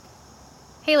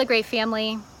Hey, LaGray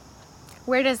family.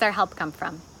 Where does our help come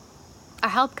from? Our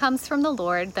help comes from the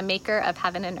Lord, the maker of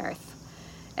heaven and earth.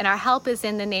 And our help is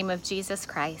in the name of Jesus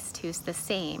Christ, who's the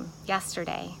same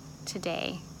yesterday,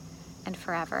 today, and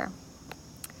forever.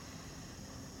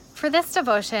 For this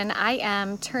devotion, I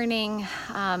am turning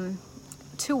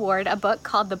toward a book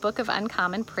called The Book of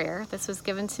Uncommon Prayer. This was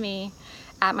given to me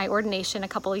at my ordination a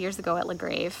couple of years ago at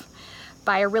LaGrave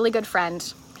by a really good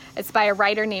friend. It's by a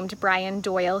writer named Brian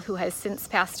Doyle, who has since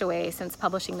passed away since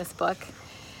publishing this book.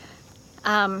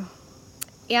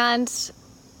 And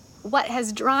what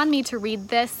has drawn me to read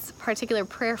this particular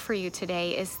prayer for you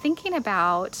today is thinking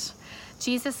about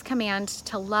Jesus' command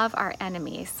to love our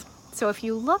enemies. So if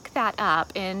you look that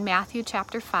up in Matthew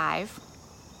chapter 5,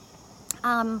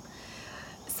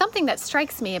 something that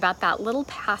strikes me about that little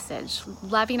passage,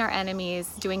 loving our enemies,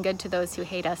 doing good to those who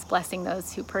hate us, blessing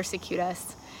those who persecute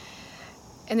us.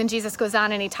 And then Jesus goes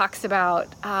on and he talks about,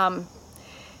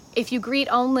 if you greet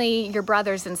only your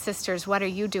brothers and sisters, what are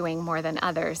you doing more than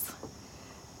others?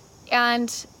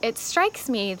 And it strikes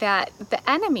me that the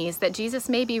enemies that Jesus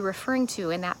may be referring to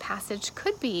in that passage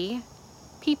could be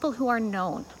people who are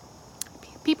known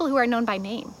by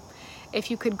name.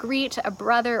 If you could greet a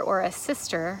brother or a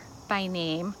sister by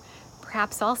name,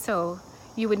 perhaps also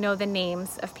you would know the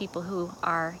names of people who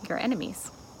are your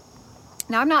enemies.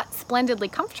 Now, I'm not splendidly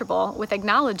comfortable with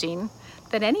acknowledging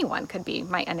that anyone could be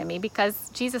my enemy because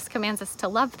Jesus commands us to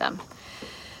love them.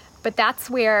 But that's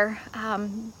where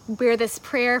this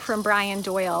prayer from Brian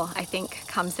Doyle, I think,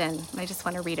 comes in. I just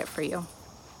want to read it for you.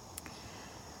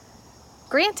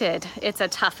 Granted, it's a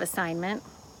tough assignment,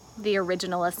 the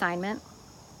original assignment.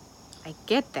 I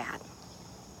get that.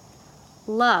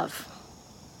 Love.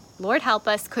 Lord help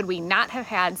us, could we not have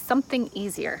had something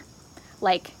easier,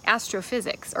 like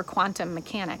astrophysics or quantum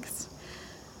mechanics?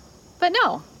 But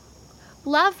no,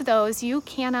 love those you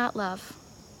cannot love.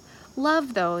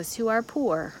 Love those who are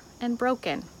poor and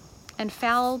broken and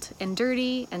fouled and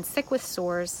dirty and sick with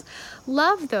sores.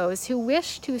 Love those who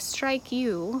wish to strike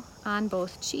you on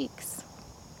both cheeks.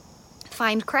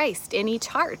 Find Christ in each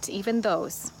heart, even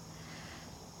those.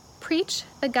 Preach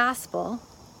the gospel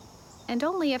and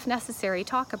only if necessary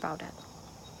talk about it.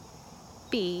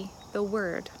 Be the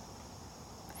word.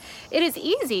 It is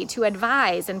easy to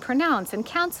advise and pronounce and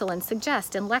counsel and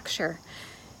suggest and lecture.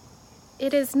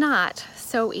 It is not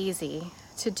so easy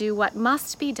to do what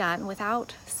must be done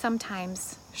without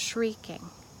sometimes shrieking.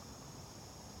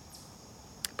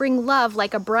 Bring love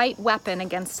like a bright weapon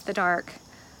against the dark.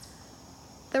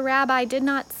 The rabbi did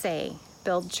not say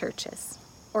build churches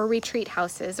or retreat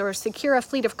houses or secure a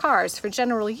fleet of cars for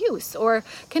general use or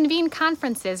convene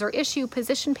conferences or issue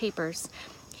position papers.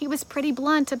 He was pretty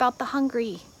blunt about the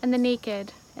hungry and the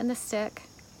naked and the sick.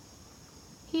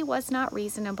 He was not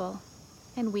reasonable,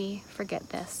 and we forget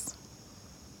this.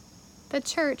 The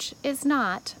church is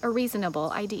not a reasonable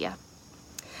idea.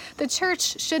 The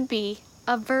church should be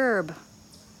a verb.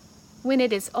 When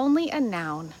it is only a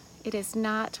noun, it is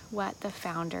not what the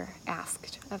founder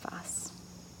asked of us.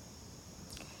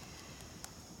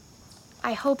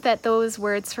 I hope that those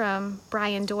words from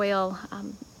Brian Doyle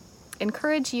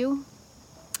encourage you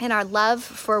in our love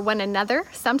for one another,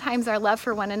 sometimes our love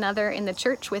for one another in the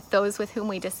church with those with whom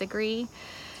we disagree,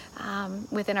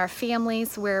 within our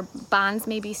families where bonds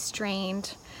may be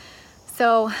strained.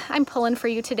 So I'm pulling for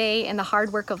you today in the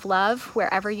hard work of love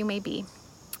wherever you may be.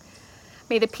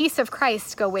 May the peace of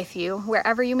Christ go with you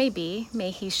wherever you may be.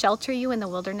 May he shelter you in the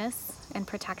wilderness and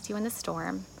protect you in the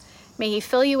storm. May he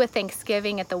fill you with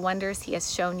thanksgiving at the wonders he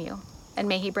has shown you. And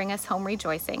may he bring us home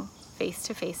rejoicing, face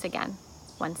to face again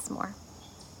once more.